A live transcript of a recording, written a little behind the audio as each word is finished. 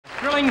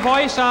thrilling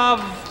voice of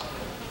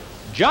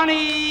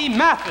Johnny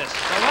Mathis.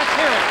 So let's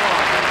hear it for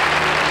him.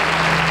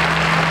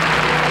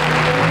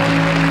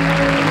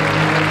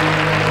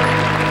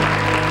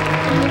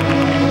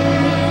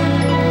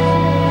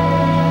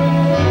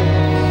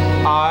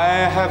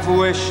 I have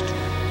wished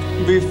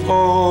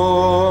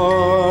before,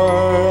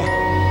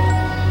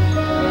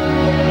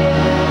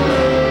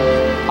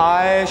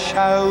 I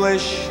shall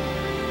wish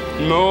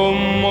no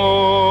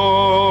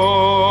more.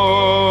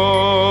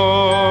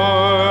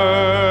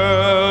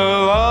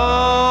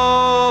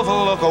 Love,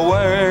 look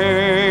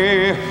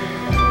away.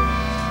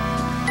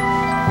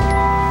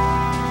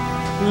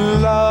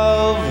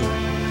 Love,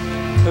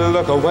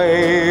 look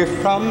away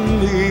from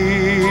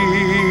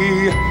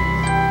me.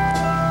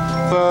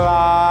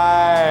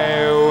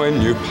 Fly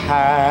when you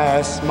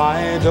pass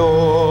my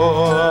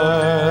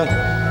door.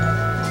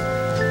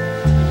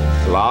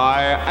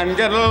 Fly and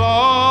get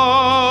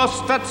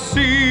lost at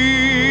sea.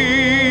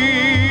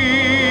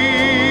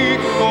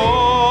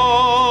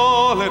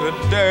 Call it a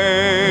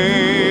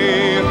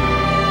day.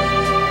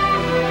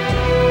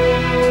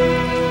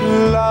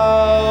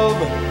 Love,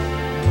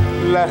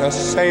 let us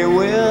say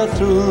we're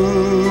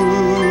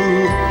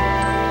through.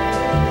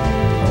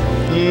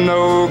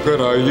 No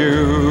good are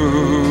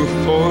you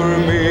for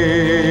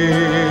me.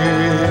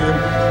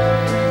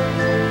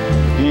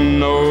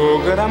 No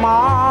good am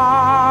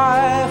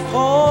I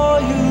for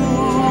you.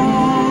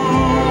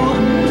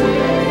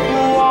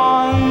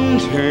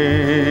 Wanting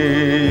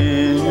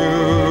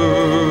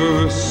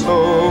you so,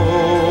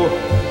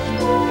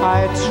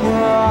 I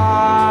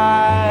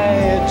try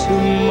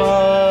too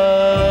much.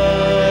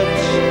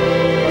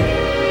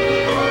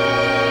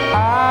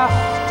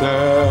 After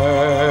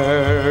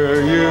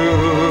you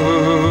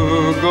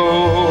go,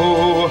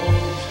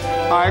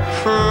 I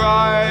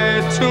cry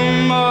too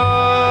much.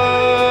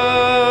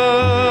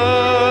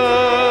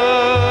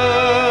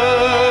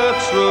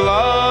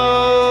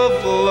 Love,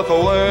 look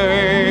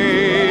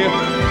away.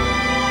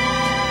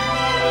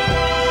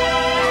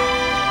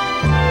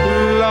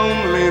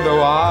 Lonely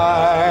though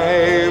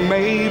I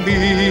may be,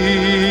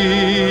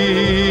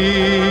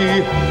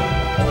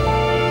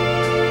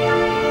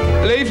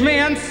 leave me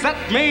and set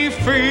me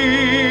free.